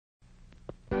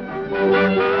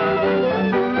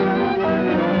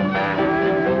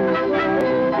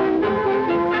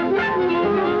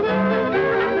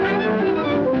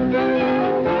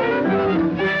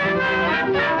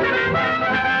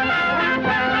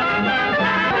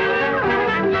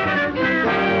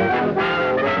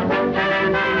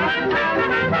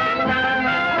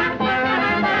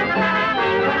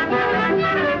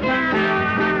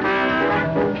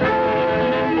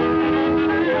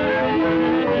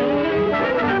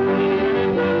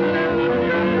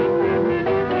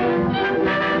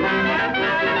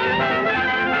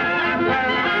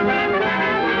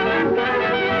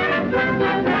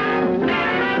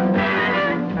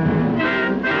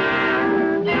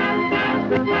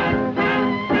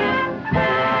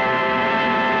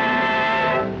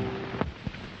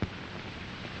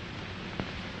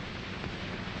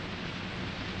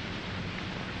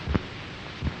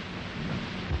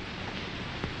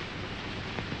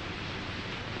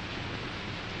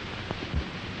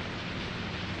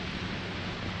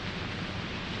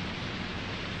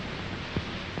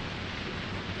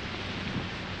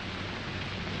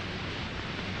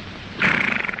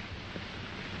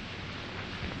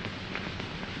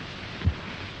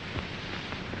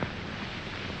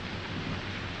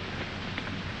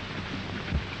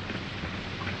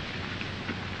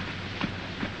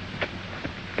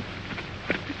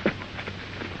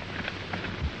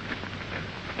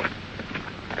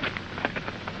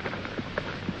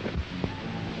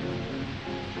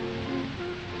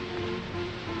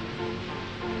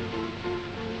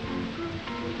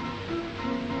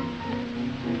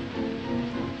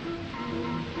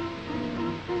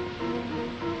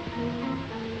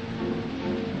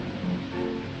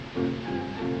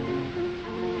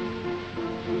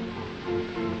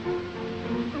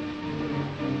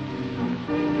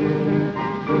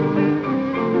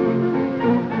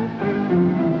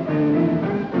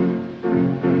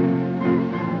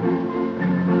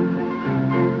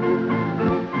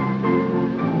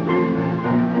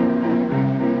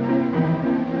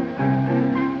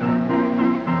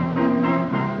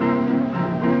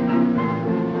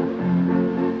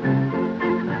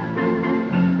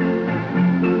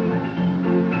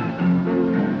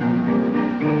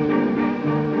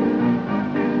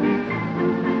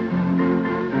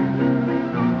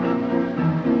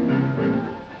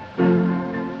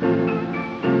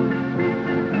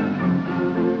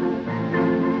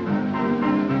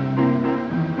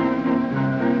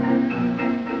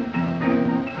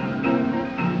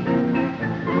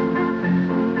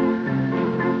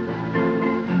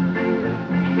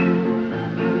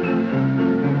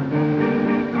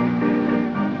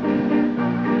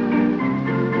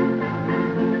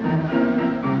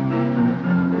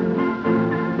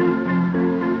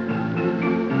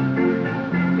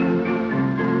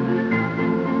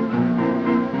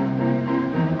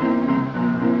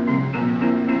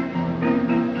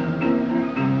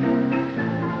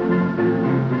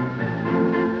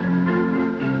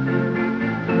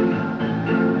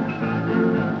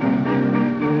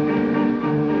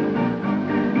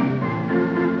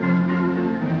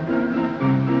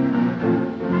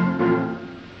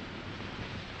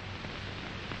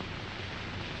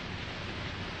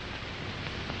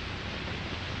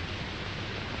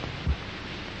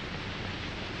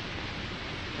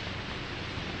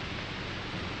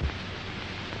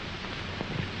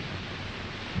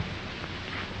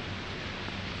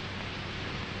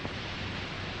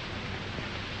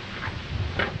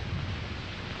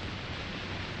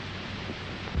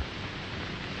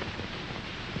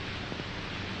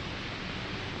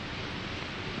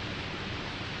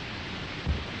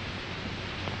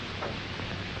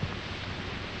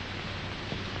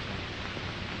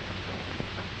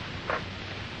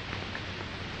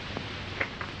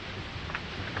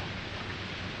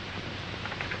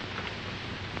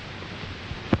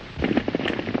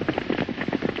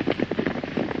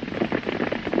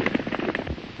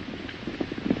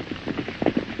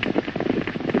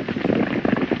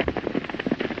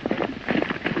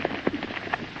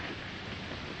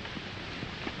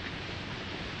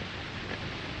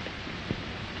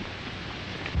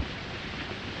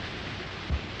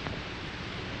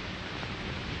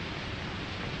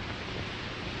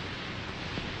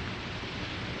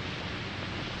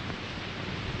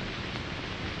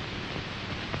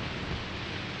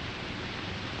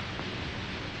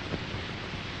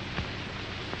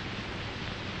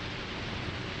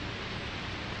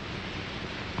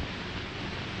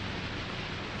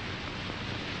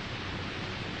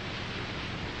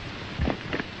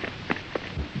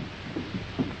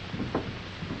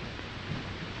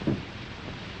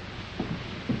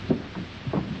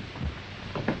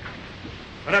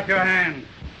Put up your hands.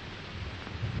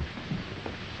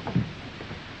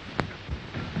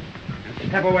 And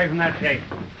step away from that gate.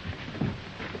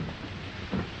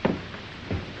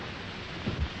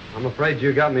 I'm afraid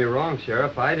you got me wrong,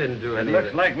 Sheriff. I didn't do any of it.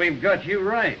 Looks like we've got you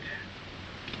right.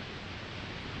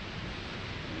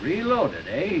 Reloaded,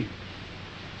 eh?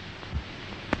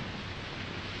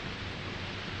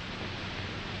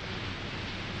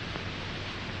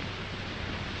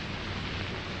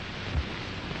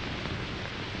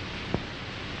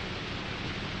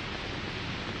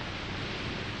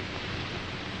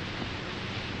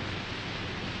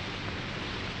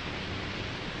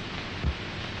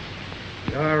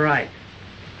 You're right.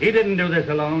 He didn't do this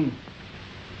alone.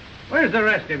 Where's the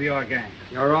rest of your gang?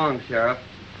 You're wrong, Sheriff.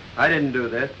 I didn't do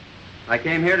this. I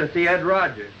came here to see Ed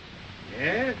Rogers.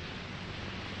 Yes?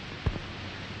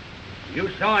 You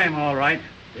saw him, all right,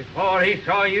 before he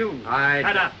saw you.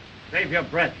 Shut up. Save your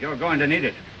breath. You're going to need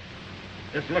it.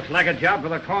 This looks like a job for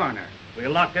the coroner.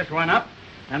 We'll lock this one up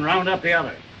and round up the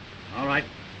others. All right.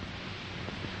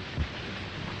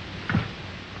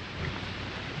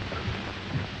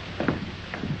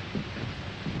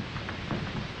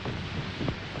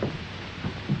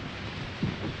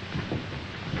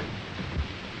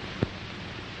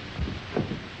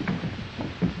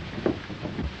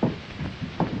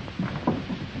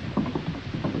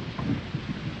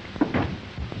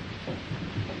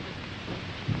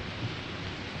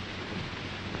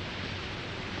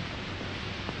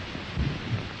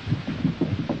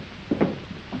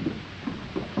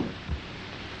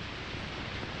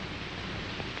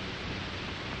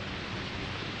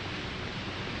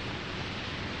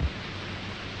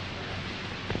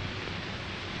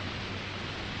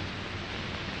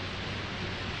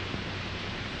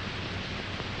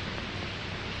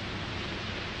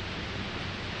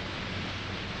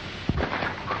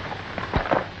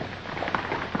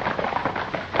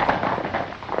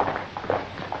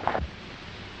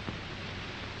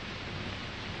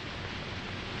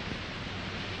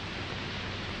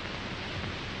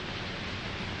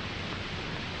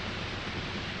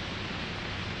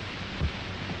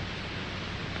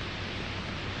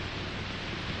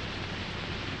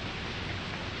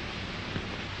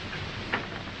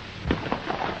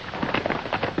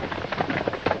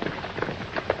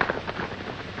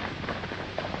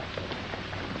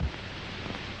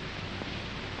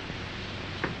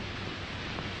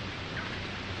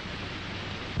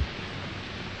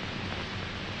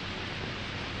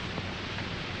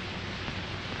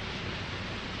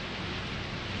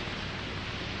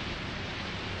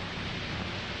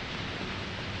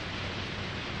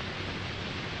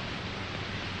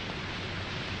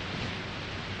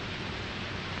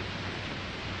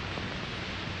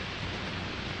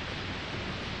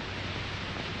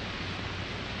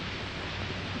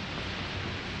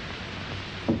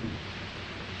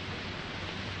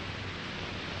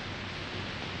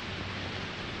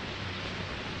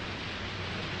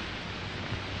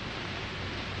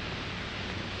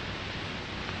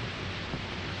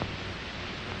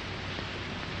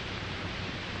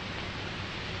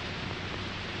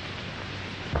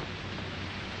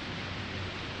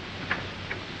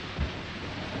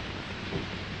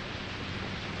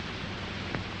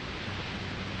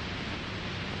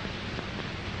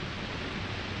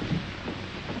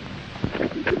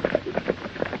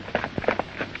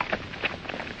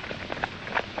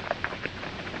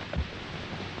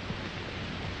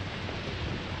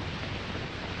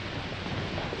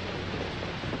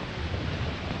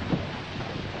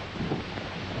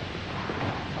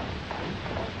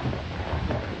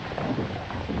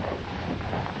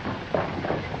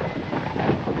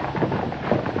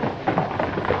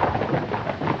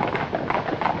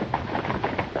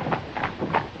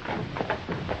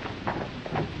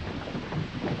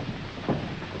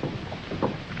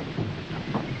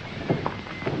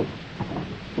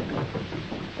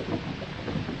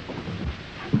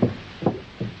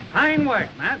 Fine work,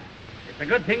 Matt. It's a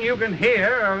good thing you can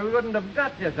hear, or we wouldn't have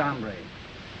got this hombre.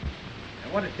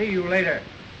 I want to see you later.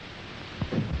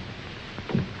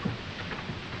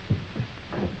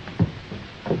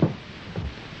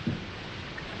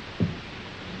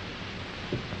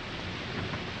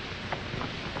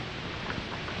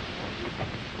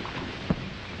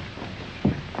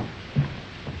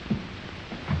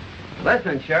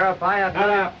 Listen, Sheriff, I have... Shut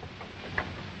up.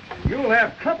 You'll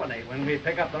have company when we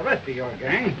pick up the rest of your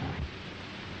gang.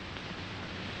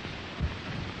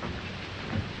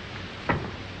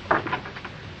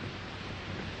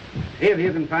 See if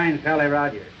you can find Sally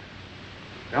Rogers.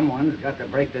 Someone's got to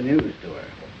break the news to her.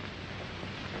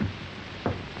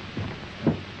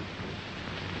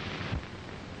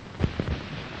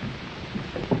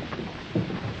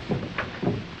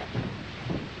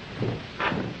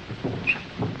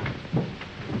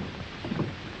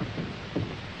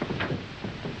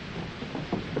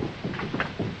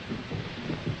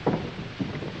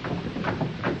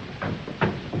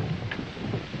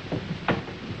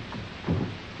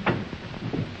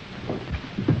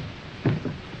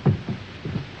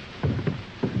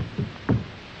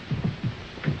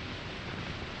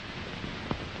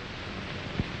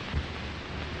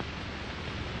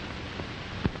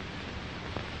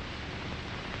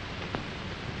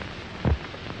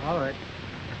 All right.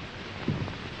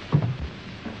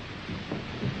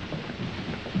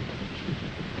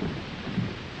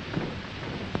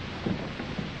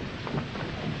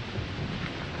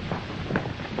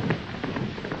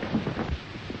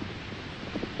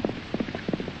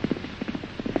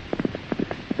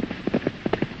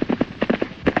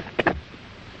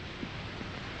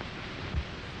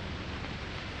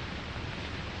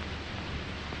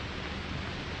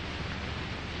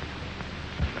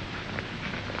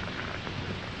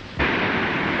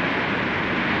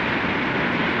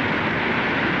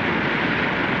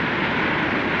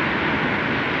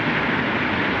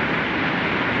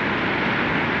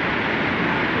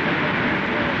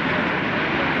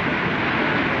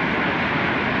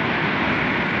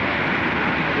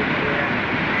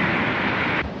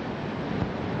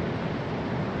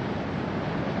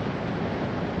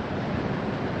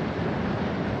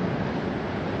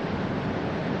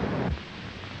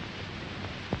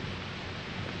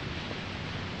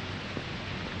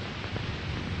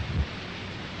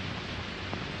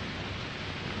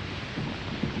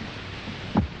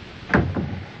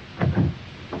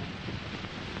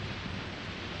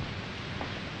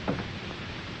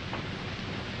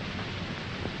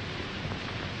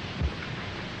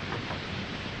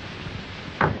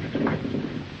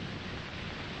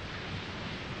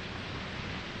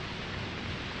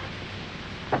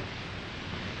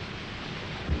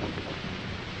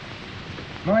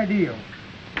 My deal.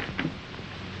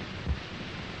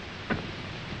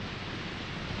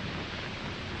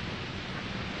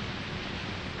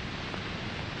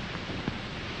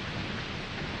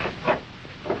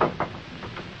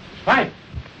 Spike!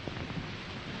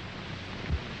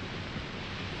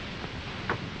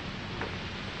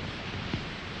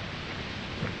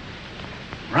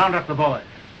 Round up the boys.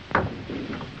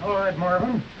 All right,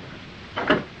 Marvin.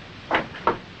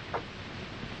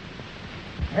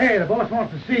 Hey, the boss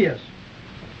wants to see us.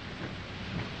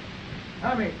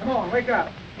 Tommy, come on, wake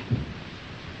up.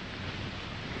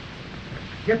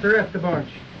 Get the rest of the bunch.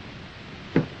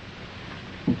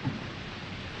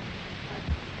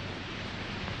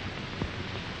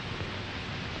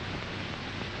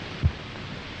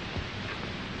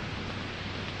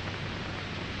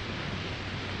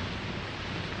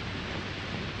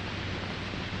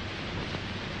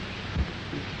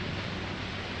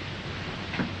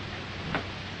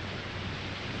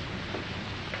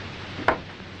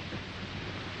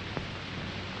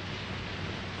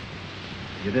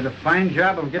 You did a fine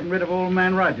job of getting rid of old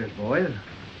man Rogers, boys.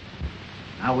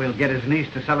 Now we'll get his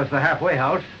niece to sell us the halfway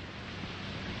house,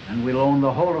 and we'll own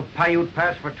the whole of Paiute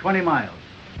Pass for 20 miles.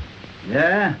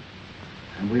 Yeah,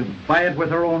 and we'll buy it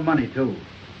with our own money, too.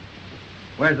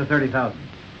 Where's the 30,000?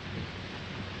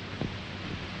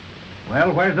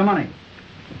 Well, where's the money?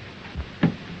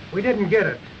 We didn't get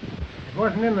it. It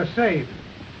wasn't in the safe.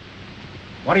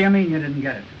 What do you mean you didn't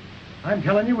get it? I'm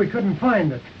telling you, we couldn't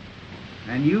find it.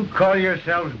 And you call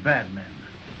yourselves bad men.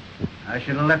 I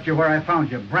should have left you where I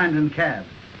found you, Brandon Cab.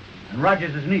 And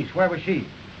Rogers' niece, where was she?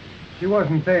 She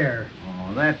wasn't there.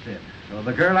 Oh, that's it. So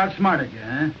the girl outsmarted you,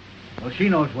 huh? Well, she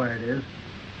knows where it is.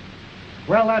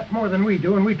 Well, that's more than we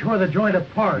do, and we tore the joint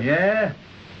apart. Yeah?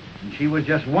 And she was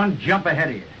just one jump ahead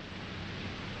of you.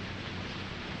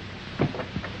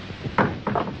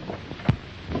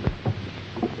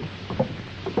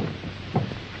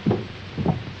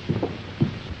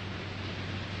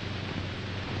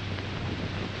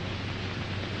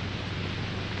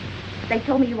 They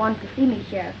told me you wanted to see me,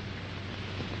 Sheriff.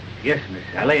 Yes, Miss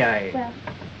Sally, Well,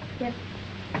 yes,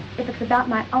 if it's about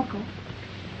my uncle,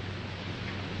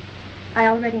 I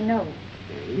already know.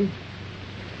 Eh?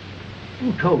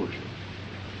 Who told you?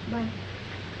 Well,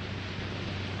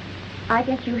 I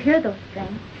guess you hear those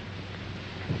things.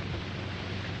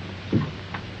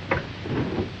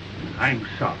 I'm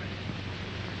sorry.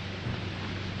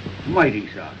 Mighty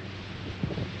sorry.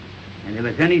 And if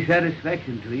it's any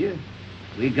satisfaction to you,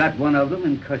 we got one of them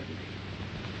in custody.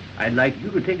 I'd like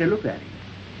you to take a look at him.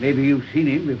 Maybe you've seen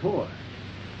him before.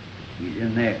 He's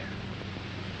in there.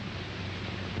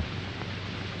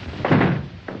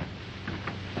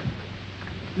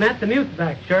 Matt the mute's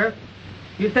back, Sheriff.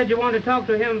 You said you wanted to talk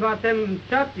to him about them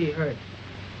shots he heard.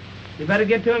 You better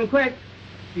get to him quick.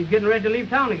 He's getting ready to leave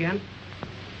town again.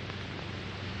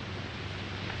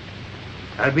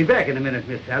 I'll be back in a minute,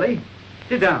 Miss Sally.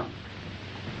 Sit down.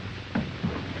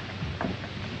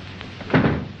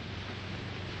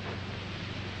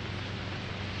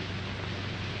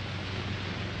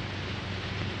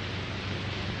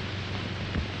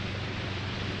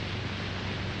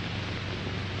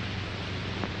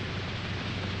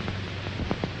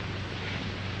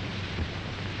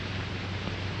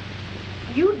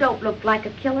 You don't look like a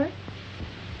killer.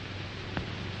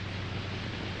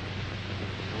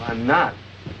 Well, I'm not.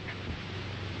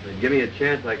 If they'd give me a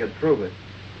chance, I could prove it.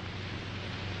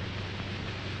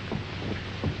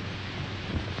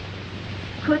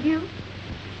 Could you?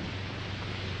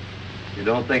 You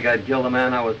don't think I'd kill the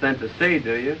man I was sent to see,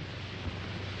 do you?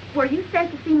 Were you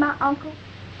sent to see my uncle?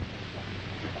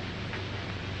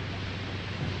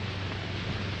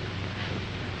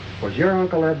 Was your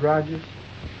Uncle Ed Rogers?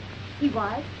 He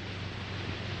was.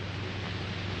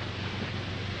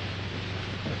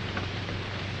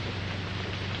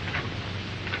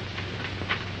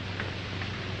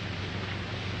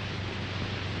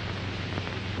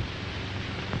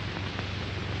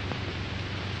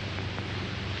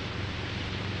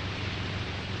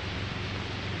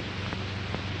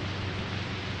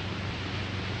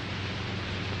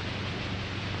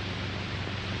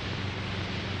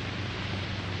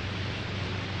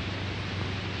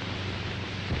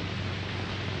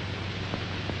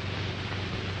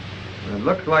 It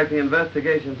looks like the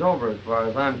investigation's over as far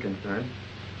as I'm concerned.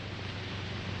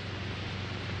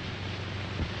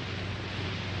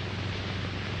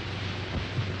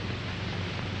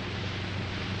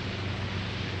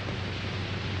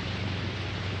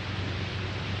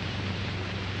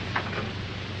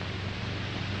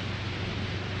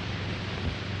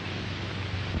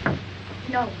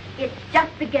 No, it's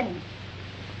just beginning.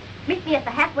 Meet me at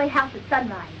the halfway house at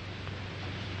sunrise.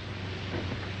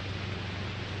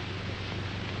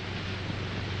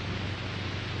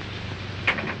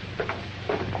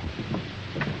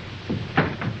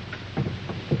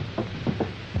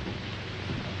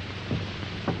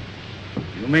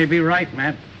 may be right,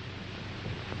 Matt.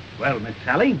 Well, Miss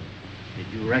Sally, did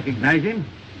you recognize him?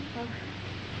 Well,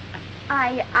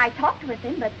 I talked with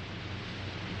him, but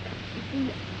you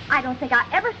see, I don't think I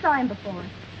ever saw him before.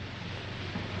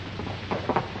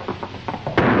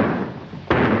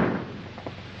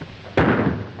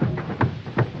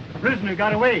 The prisoner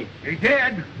got away. He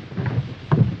did.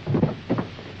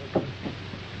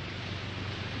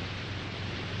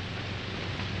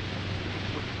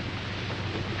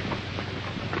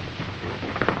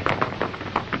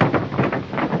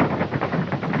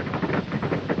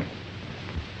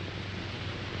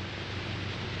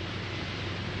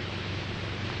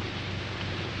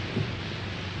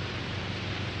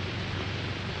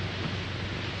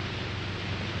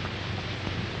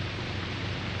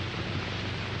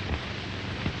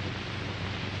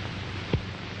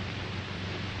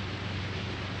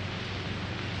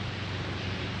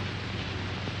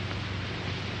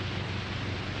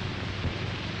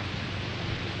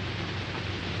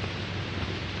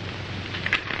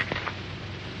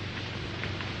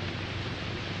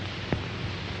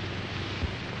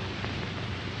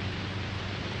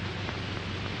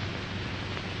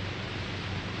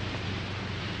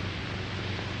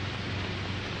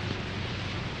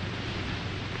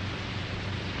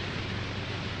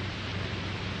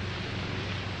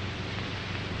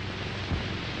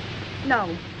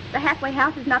 No, the halfway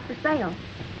house is not for sale.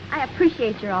 I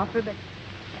appreciate your offer, but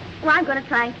well, I'm going to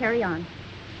try and carry on.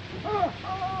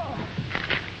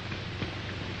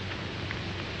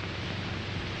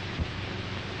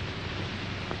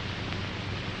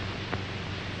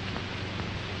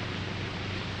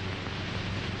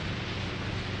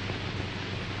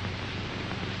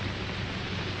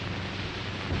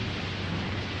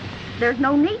 There's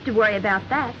no need to worry about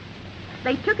that.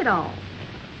 They took it all.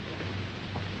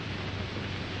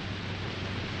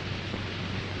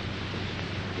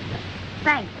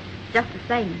 Thanks, just the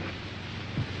same.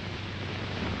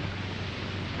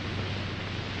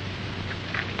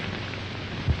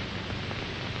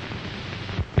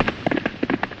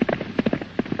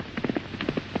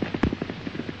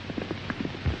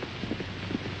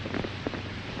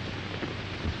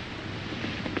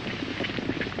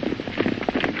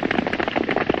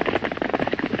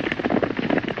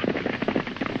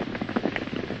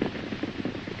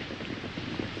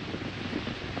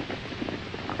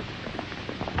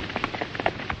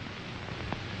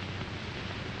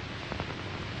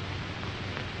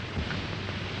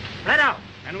 Right out,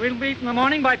 and we'll meet in the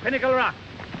morning by Pinnacle Rock.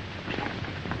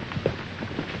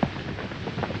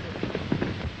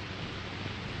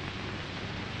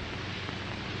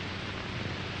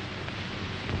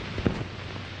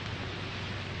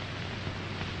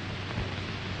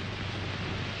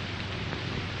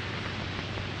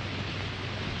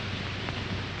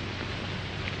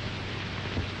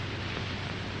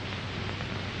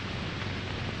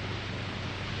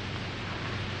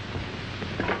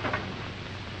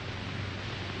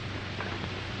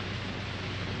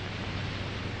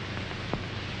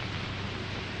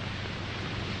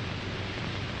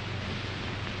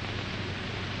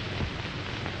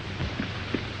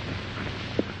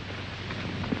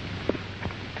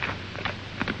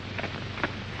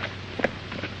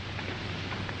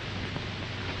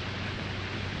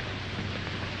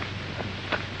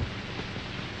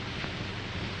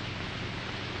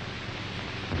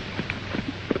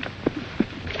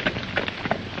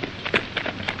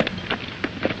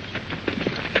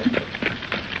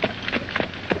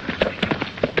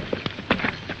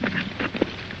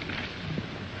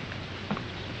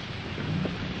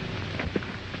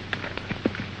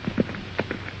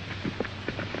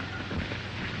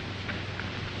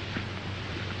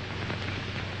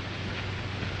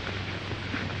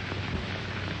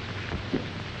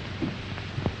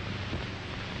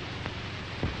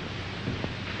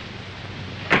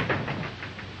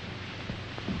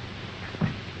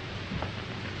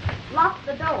 Lock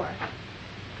the door.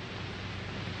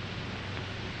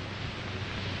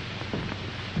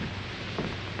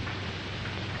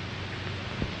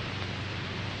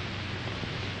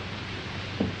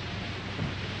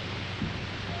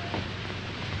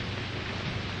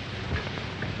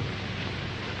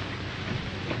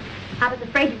 I was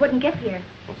afraid you wouldn't get here.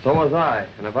 Well, so was I.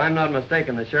 And if I'm not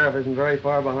mistaken, the sheriff isn't very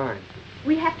far behind.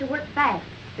 We have to work fast.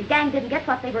 The gang didn't get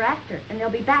what they were after, and they'll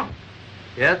be back.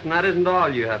 Yes, and that isn't all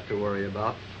you have to worry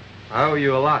about. I owe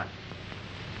you a lot.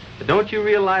 But don't you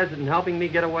realize that in helping me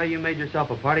get away, you made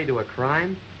yourself a party to a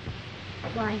crime?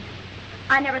 Why,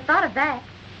 I never thought of that.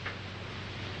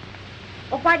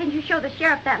 Well, why didn't you show the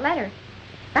sheriff that letter?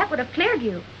 That would have cleared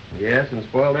you. Yes, and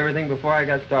spoiled everything before I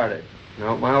got started.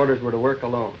 No, my orders were to work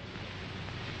alone.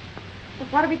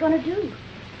 But what are we going to do?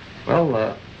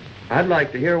 Well, I'd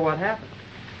like to hear what happened.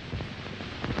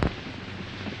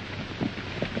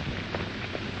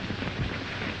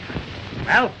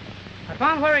 Well, I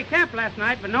found where he camped last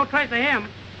night, but no trace of him.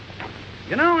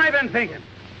 you know, I've been thinking.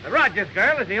 The Rogers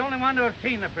girl is the only one to have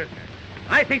seen the prisoner.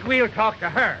 I think we'll talk to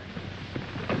her.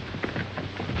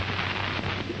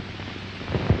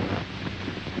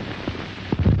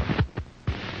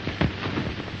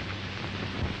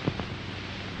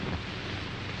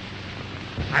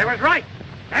 I was right.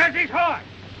 There's his horse.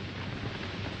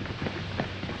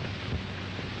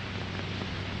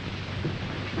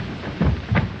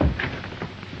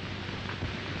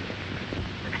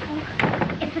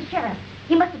 Oh, it's the sheriff.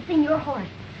 He must have seen your horse.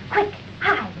 Quick,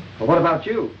 hide. Well, what about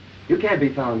you? You can't be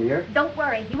found here. Don't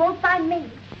worry. He won't find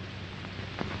me.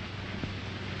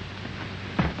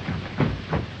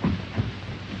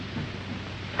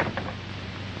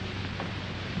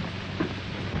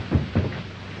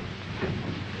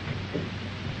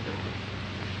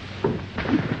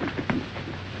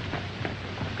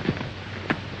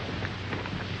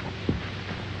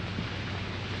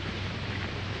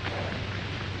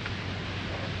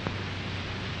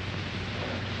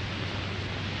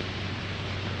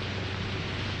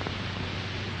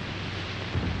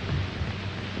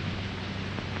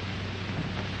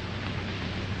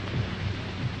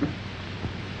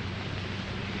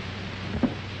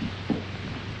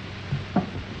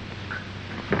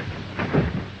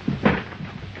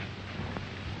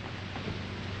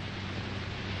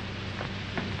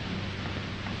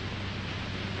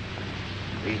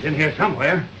 He's in here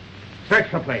somewhere.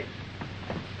 Search the place.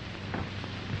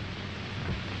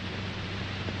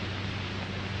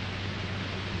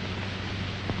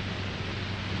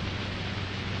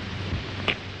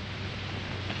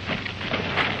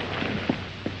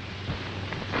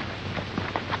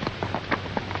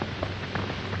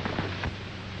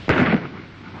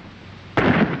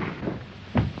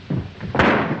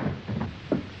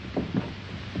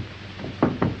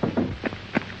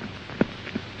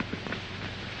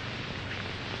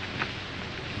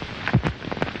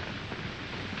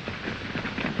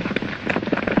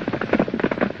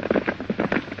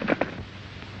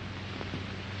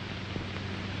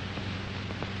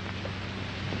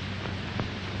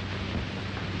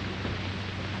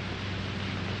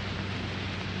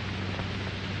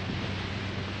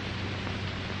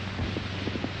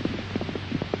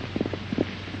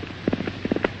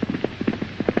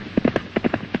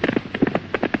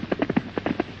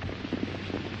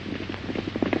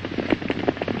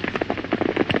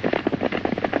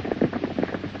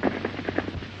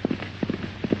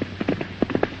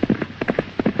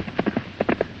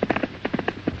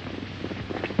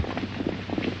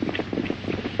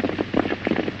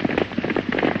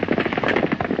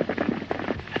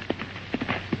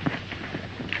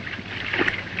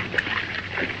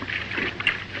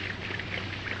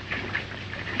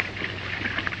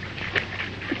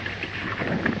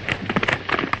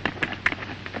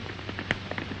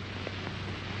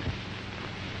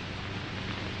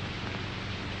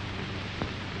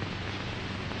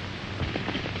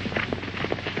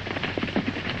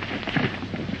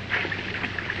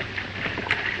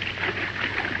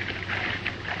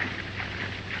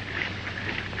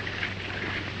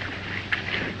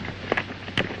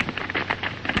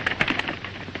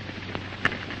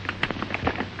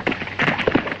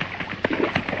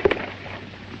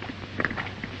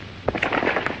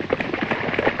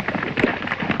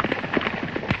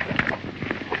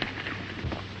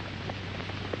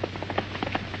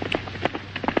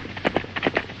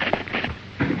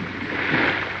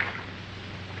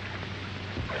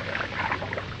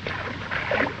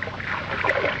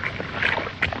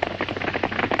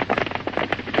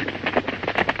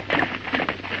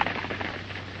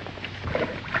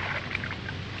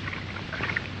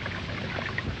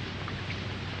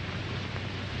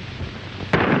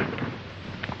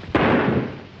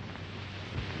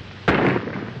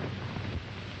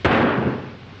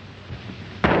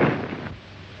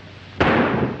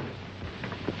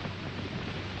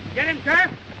 Get him,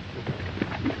 Sheriff?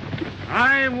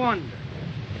 I wonder.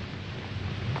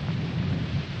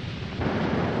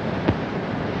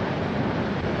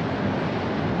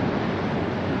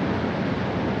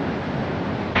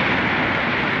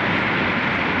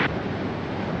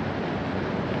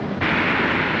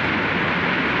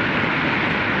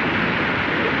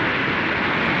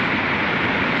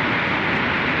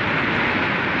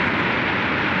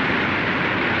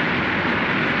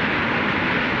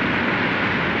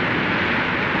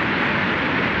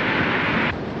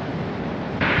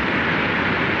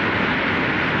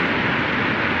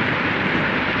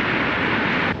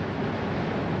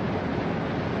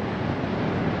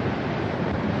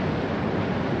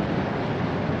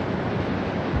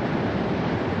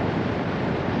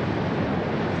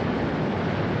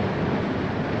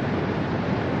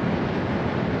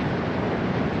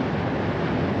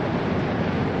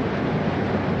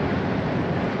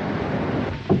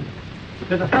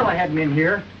 There's a fella heading in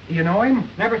here. Do you know him?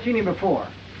 Never seen him before.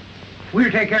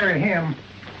 We'll take care of him.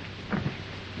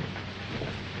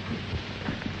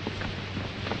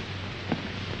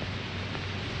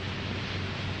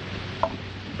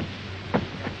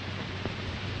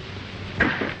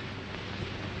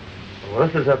 Well,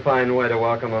 this is a fine way to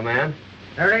welcome a man.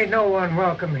 There ain't no one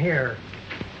welcome here.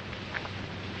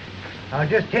 I'll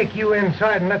just take you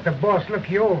inside and let the boss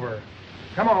look you over.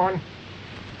 Come on.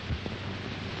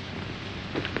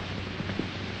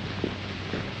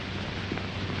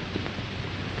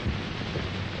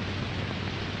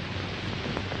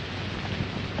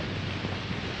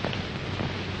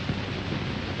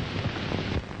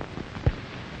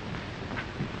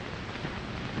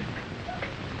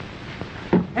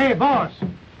 Hey, boss.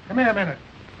 Come here a minute.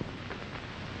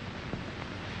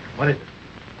 What is it?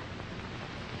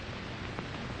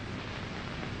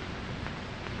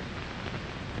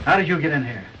 How did you get in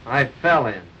here? I fell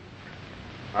in.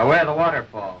 By way of the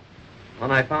waterfall.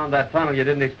 When I found that tunnel, you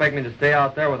didn't expect me to stay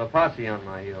out there with a posse on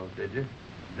my heels, did you?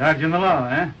 Dodging the law,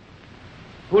 eh?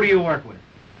 Who do you work with?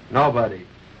 Nobody.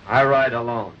 I ride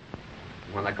alone.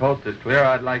 When the coast is clear,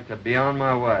 I'd like to be on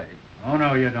my way. Oh,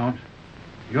 no, you don't.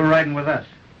 You're riding with us.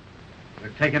 We're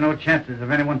taking no chances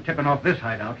of anyone tipping off this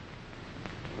hideout.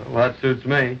 Well, that suits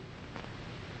me.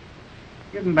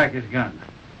 Give him back his gun.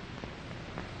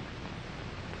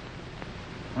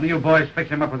 One of you boys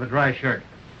fix him up with a dry shirt.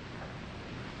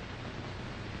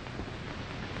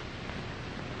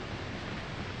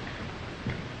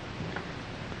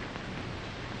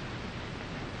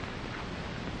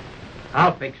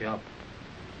 I'll fix you up.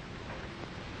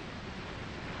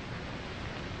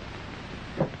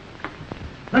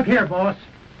 Look here, boss.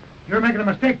 You're making a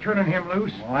mistake turning him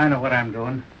loose. Oh, I know what I'm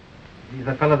doing. He's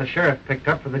the fellow the sheriff picked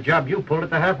up for the job you pulled at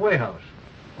the halfway house.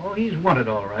 Oh, he's wanted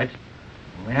all right.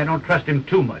 Only I don't trust him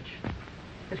too much.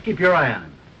 Just keep your eye on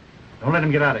him. Don't let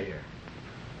him get out of here.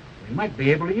 We might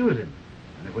be able to use him.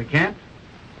 And if we can't,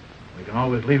 we can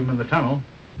always leave him in the tunnel.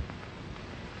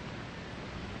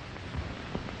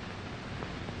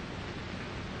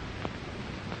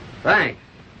 Thanks.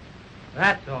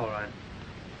 That's all right.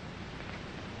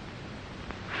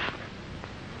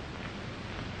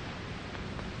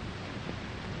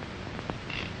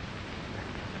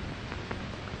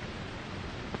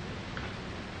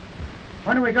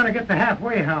 When are we going to get the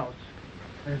halfway house?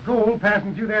 There's gold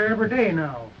passing through there every day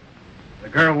now. The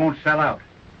girl won't sell out.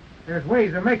 There's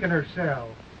ways of making her sell.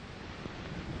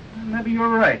 Maybe you're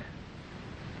right.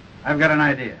 I've got an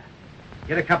idea.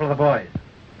 Get a couple of the boys.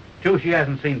 Two she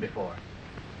hasn't seen before.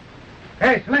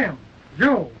 Hey, Slim.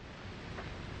 Joe.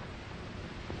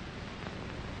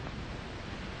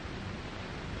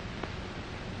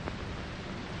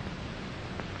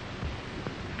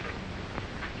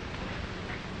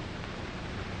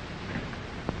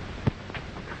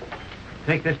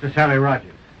 Take this to Sally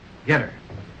Rogers. Get her.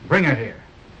 Bring her here.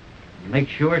 Make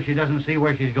sure she doesn't see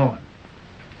where she's going.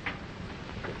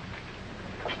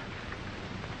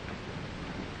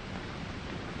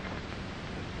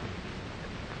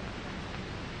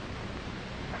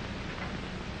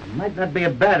 It might not be a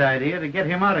bad idea to get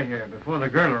him out of here before the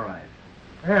girl arrives.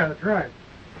 Yeah, that's right.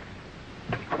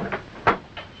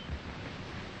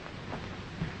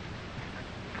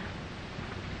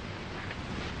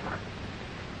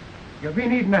 You'll be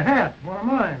needing a hat, one of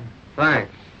mine.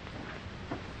 Thanks.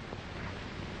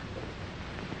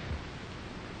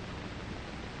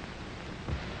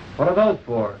 What are those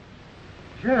for?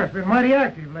 Sheriff's been mighty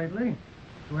active lately.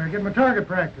 So I get my target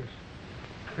practice.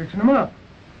 Fixing them up.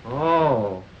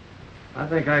 Oh, I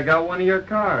think I got one of your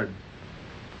cards.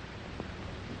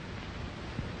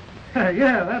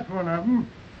 Yeah, that's one of them.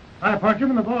 I punch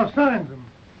them and the boss signs them.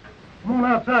 Come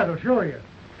on outside, I'll show you.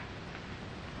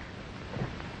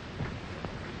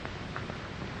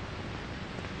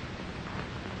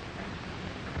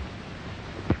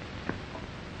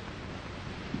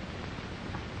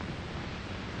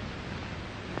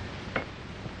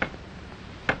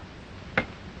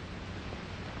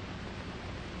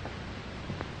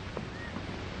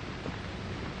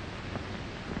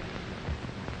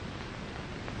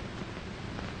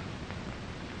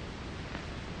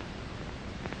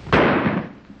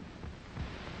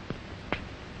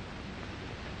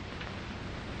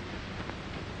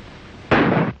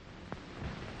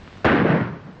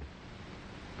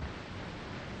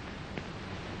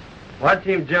 Watch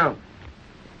him jump.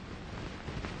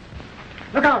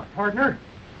 Look out, partner.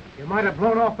 You might have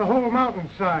blown off the whole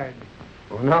mountainside.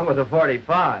 Well, not with a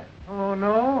 45. Oh,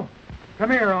 no?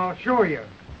 Come here, I'll show you.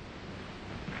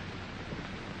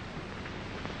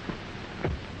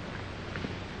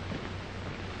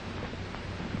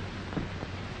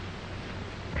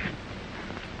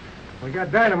 We got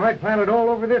dynamite planted all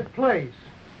over this place.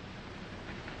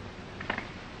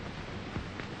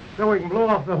 So we can blow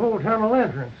off the whole tunnel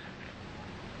entrance.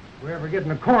 If we ever get in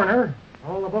the corner,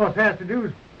 all the boss has to do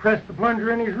is press the plunger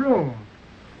in his room.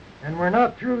 And we're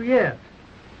not through yet.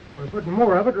 We're putting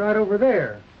more of it right over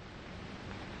there.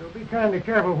 So be kind of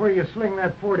careful where you sling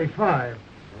that 45.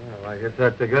 Well, I guess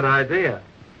that's a good idea.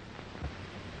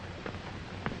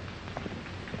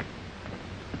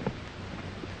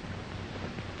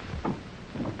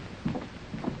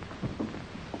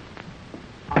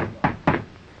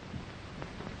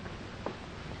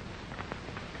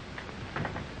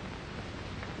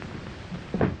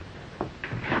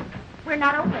 We're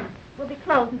not open. We'll be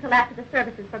closed until after the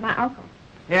services for my uncle.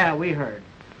 Yeah, we heard.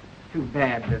 Too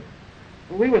bad,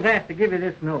 but we was asked to give you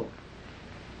this note.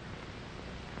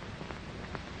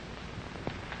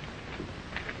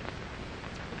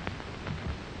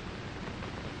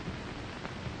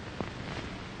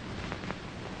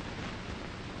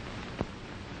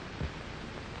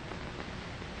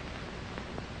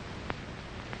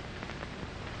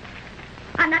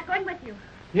 I'm not going with you.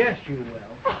 Yes, you will.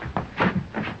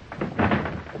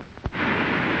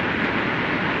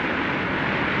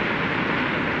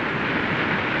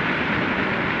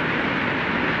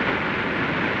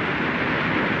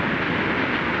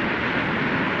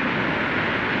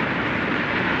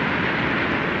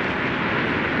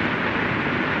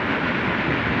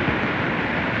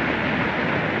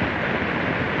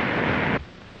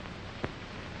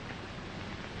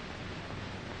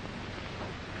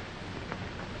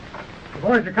 The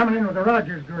boys are coming in with the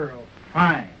Rogers girl.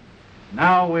 Fine.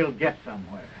 Now we'll get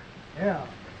somewhere. Yeah.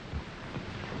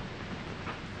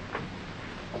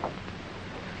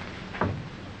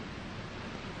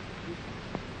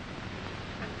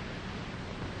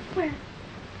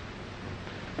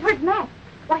 Where's Matt?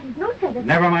 Why, his note said it.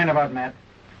 Never mind about Matt.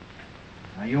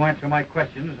 Now, you answer my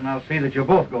questions, and I'll see that you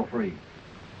both go free.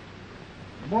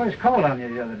 The boys called on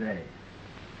you the other day.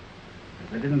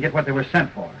 But they didn't get what they were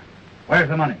sent for. Where's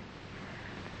the money?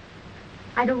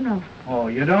 I don't know. Oh,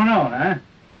 you don't know, huh?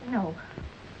 No.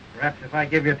 Perhaps if I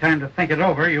give you time to think it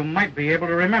over, you might be able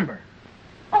to remember.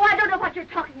 Oh, I don't know what you're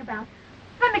talking about.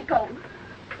 Let me go.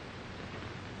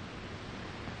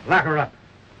 Lock her up.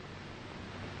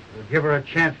 We'll give her a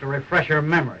chance to refresh her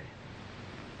memory.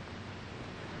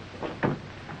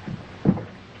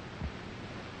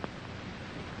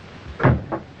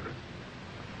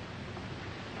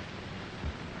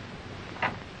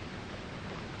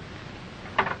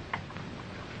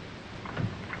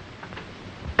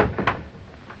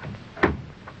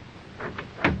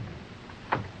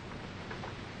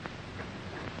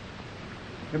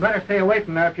 You better stay away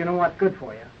from her if you know what's good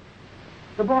for you.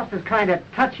 The boss is kind of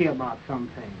touchy about some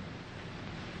things.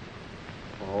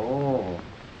 Oh.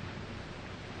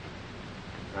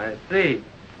 I see.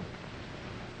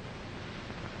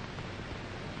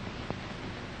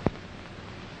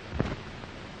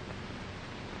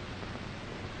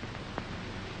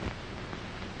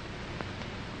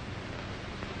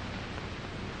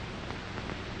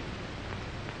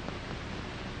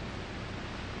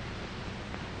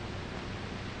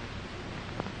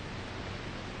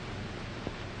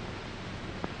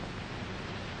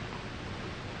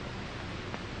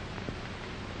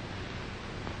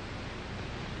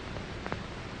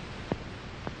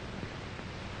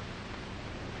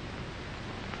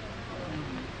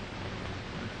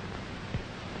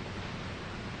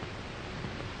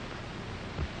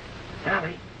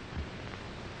 Sally.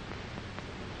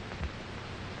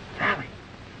 Sally.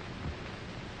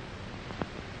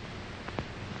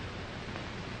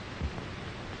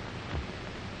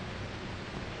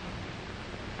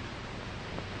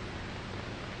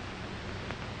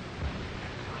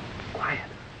 Quiet.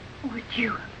 Oh, it's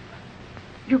you.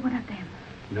 You're one of them.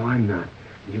 No, I'm not.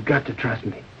 You've got to trust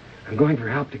me. I'm going for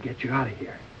help to get you out of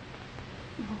here.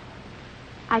 No.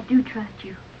 I do trust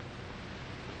you.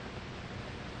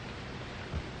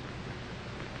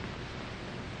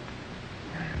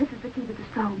 This is the key to the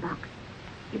strong box.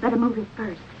 You better move it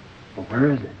first. Well, where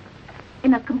is it?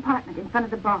 In a compartment in front of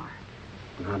the bar.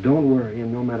 Now, don't worry,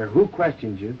 and no matter who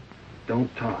questions you,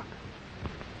 don't talk.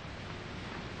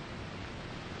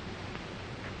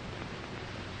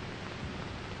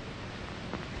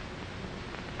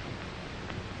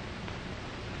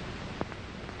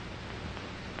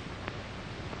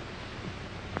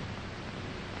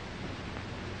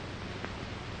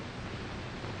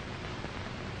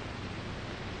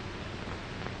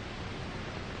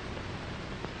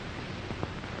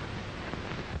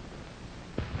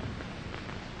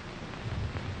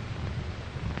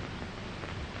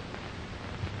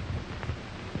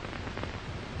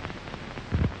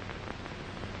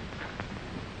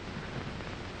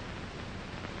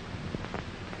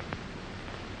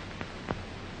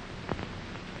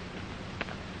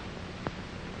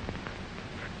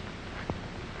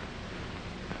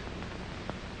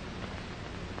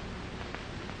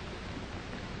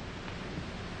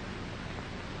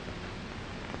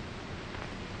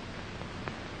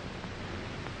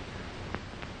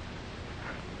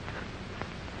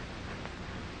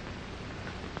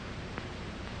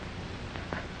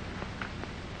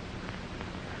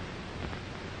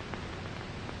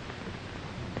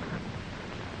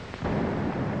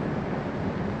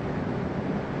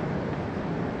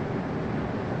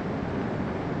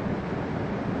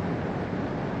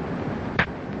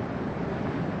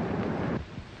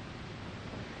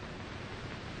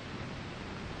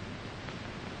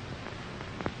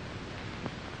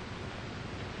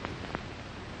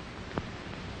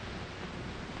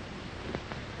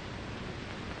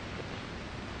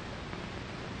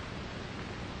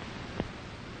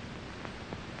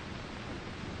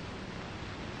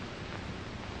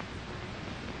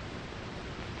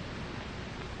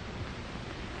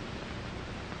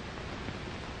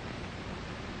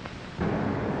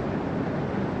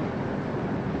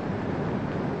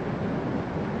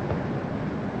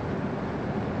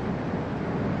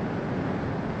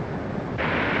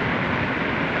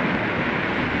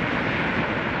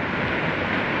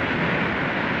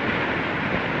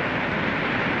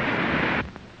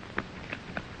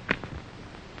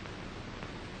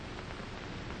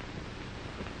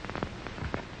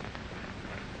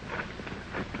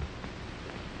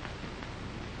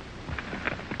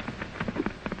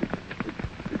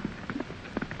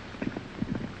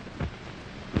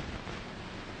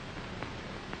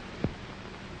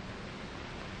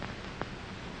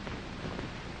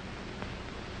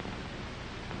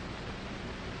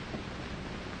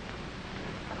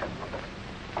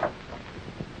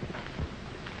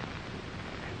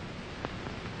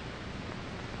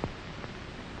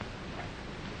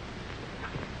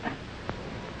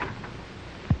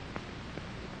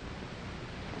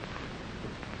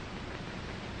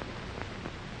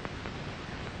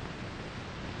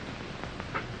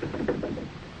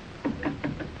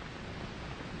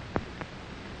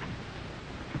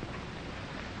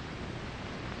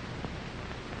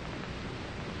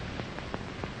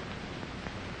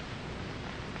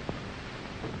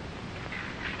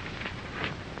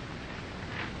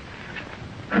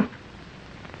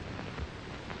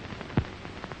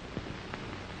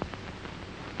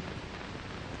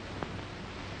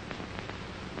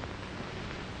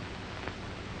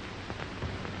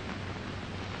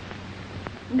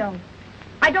 No,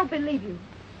 I don't believe you.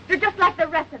 You're just like the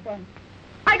rest of them.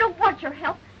 I don't want your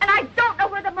help, and I don't know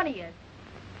where the money is.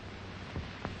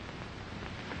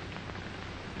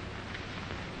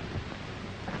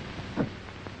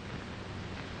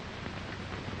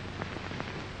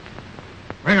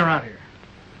 Bring her out here.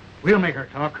 We'll make her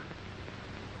talk.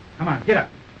 Come on, get up.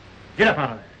 Get up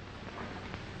out of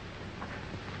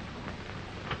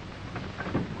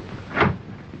there.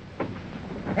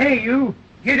 Hey, you.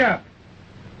 Get up.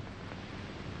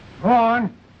 Go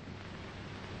on.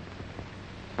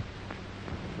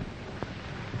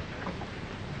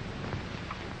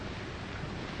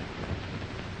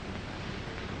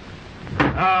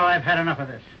 Oh, I've had enough of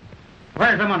this.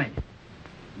 Where's the money?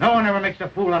 No one ever makes a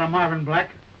fool out of Marvin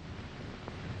Black.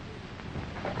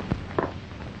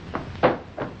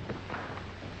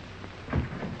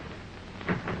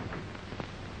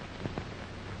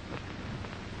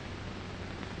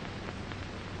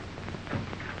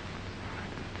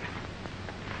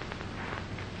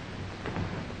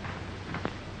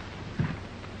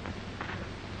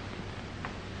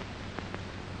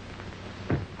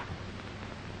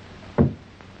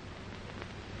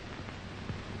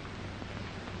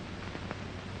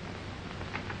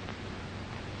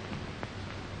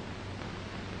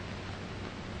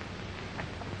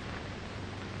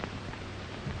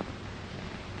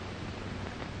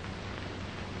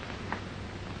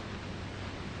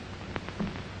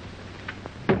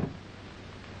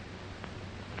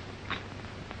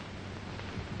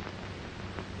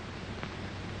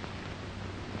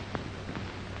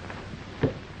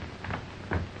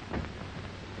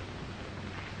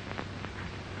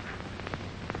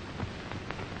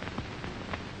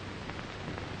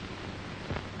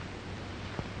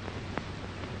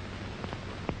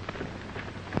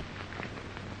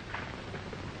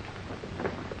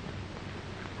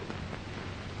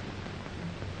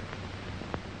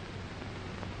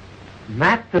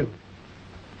 Matthew.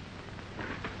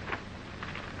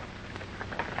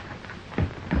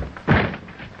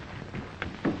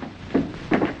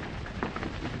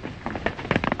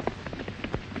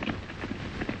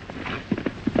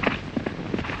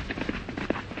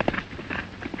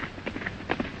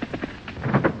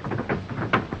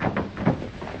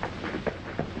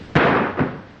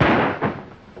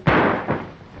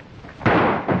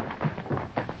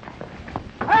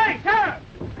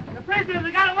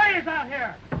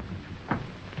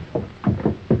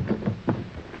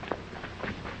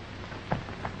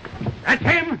 That's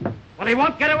him. Well, he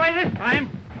won't get away this time.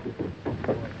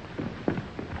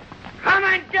 Come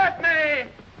and get me!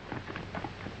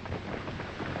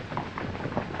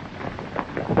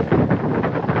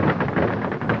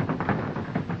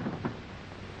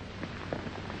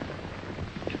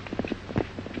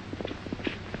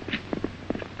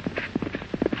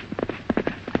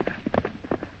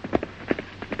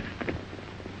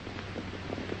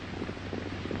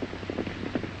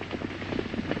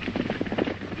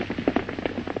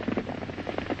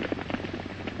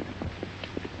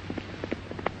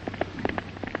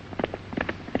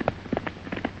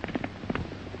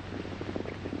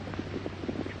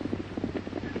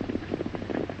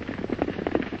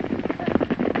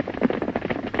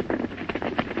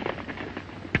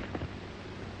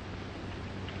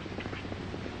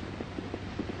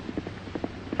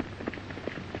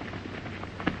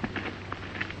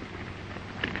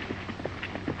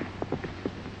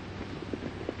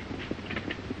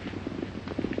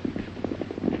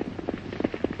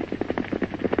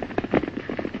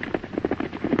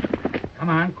 Come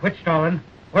on, quit stalling.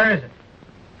 Where is it?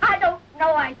 I don't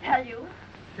know, I tell you.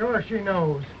 Sure she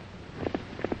knows.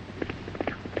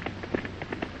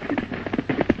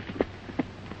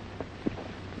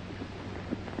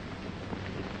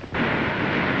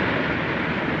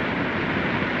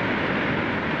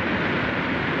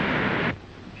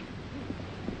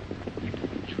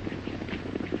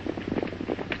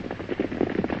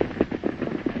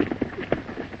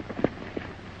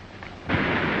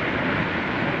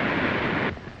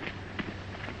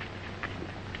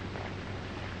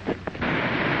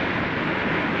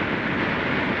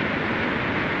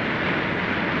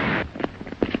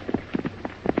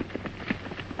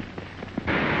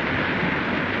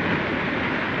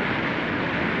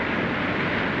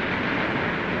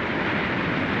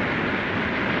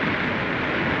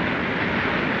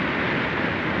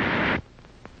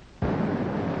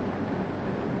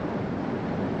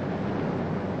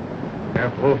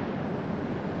 Careful.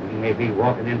 We may be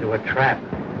walking into a trap.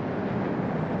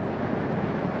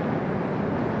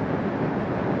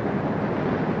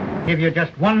 Give you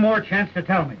just one more chance to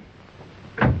tell me.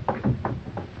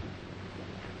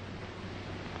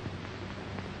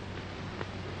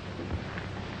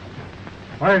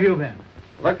 Where have you been?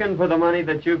 Looking for the money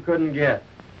that you couldn't get.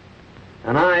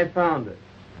 And I found it.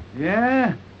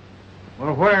 Yeah?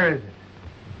 Well, where is it?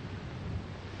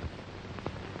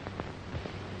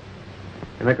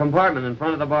 In a compartment in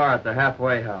front of the bar at the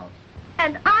halfway house.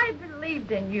 And I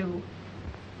believed in you.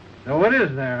 So what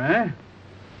is there,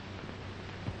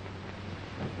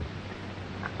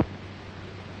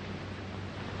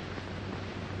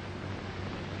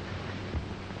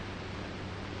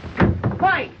 eh?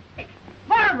 Mike!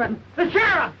 Marvin! The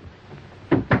sheriff!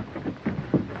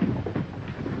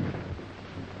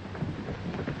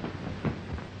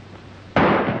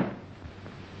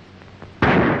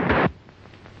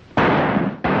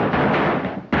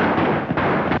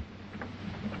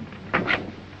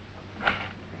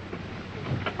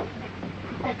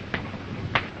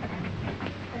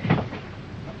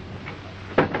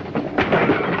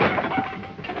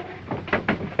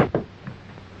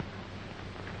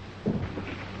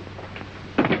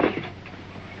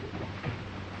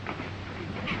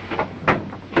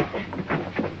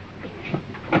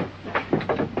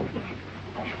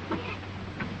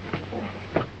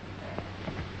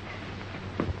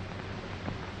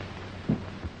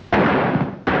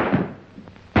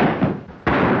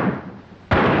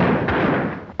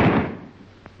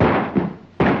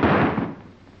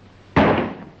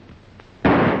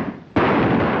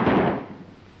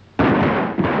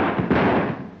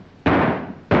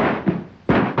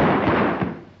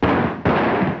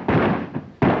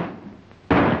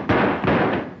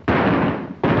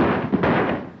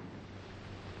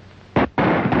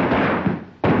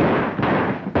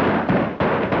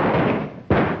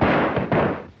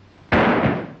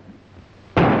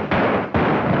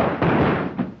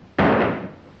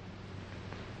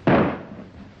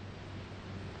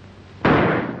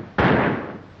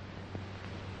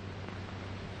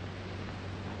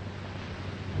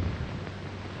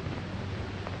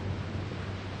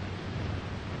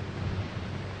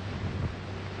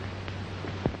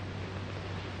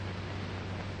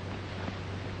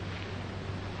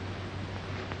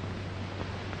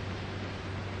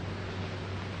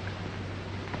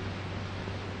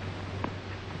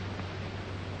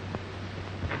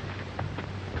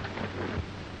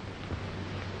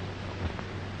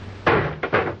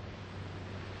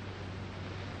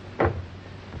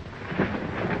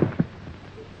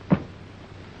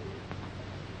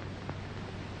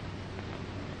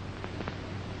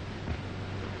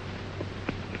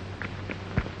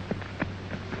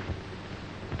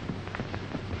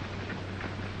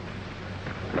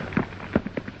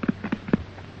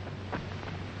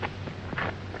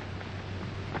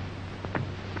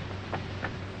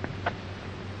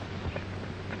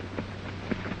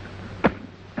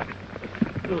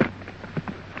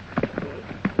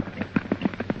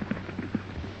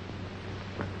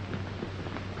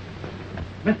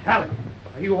 Miss Halleck,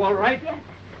 are you all right? Yes.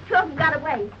 Two of them got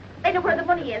away. They know where the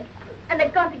money is, and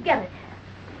they've gone to get it.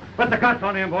 Put the cuffs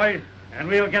on him, boys, and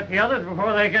we'll get the others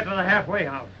before they get to the halfway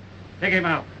house. Take him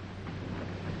out.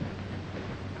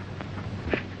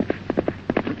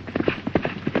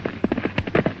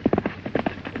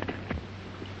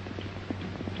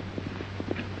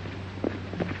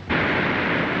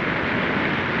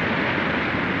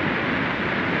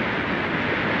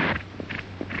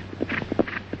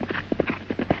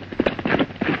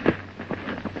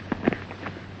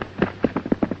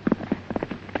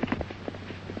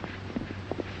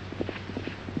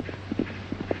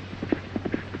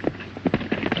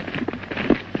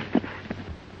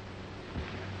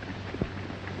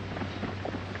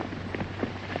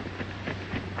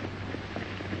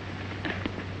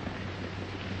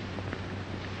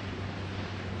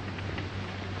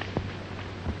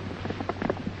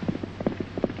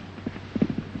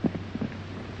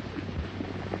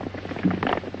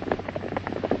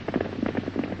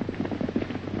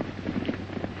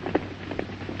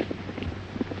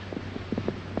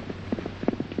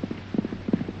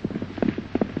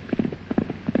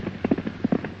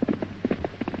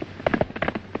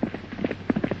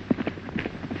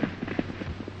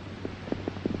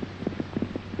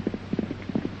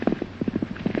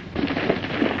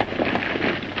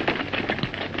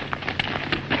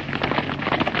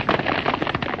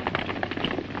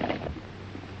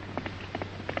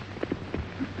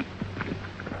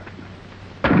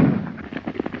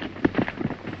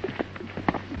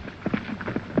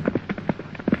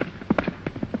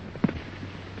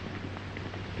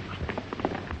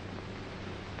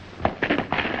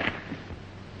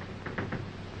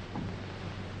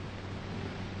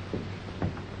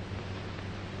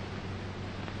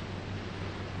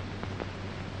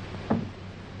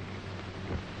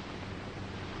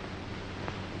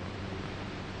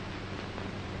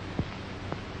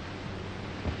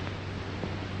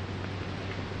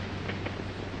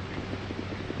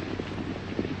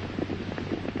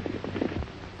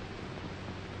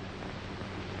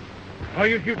 No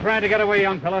use you trying to get away,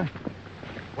 young fella.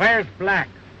 Where's Black?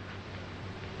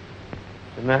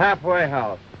 In the halfway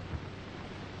house.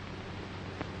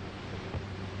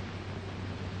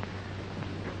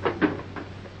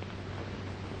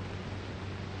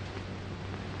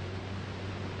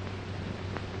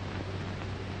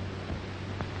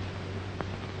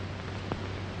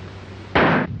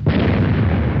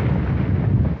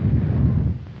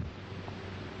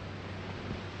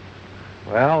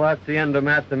 Well, that's the end of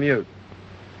Matt the Mute.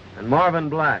 And Marvin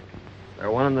Black.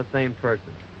 They're one and the same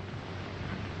person.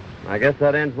 I guess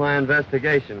that ends my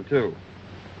investigation, too.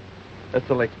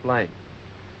 This'll explain.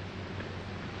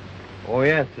 Oh,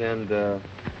 yes, and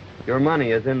your money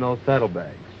is in those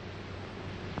saddlebags.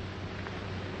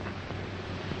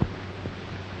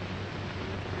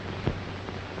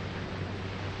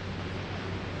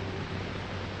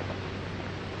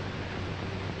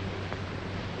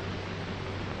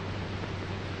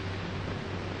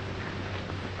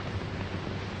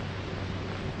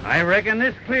 I reckon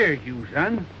this clears you,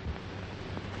 son.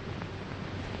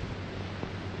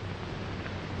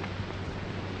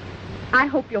 I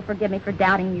hope you'll forgive me for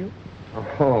doubting you.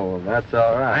 Oh, that's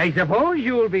all right. I suppose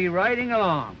you'll be riding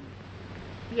along.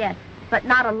 Yes, but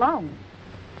not alone.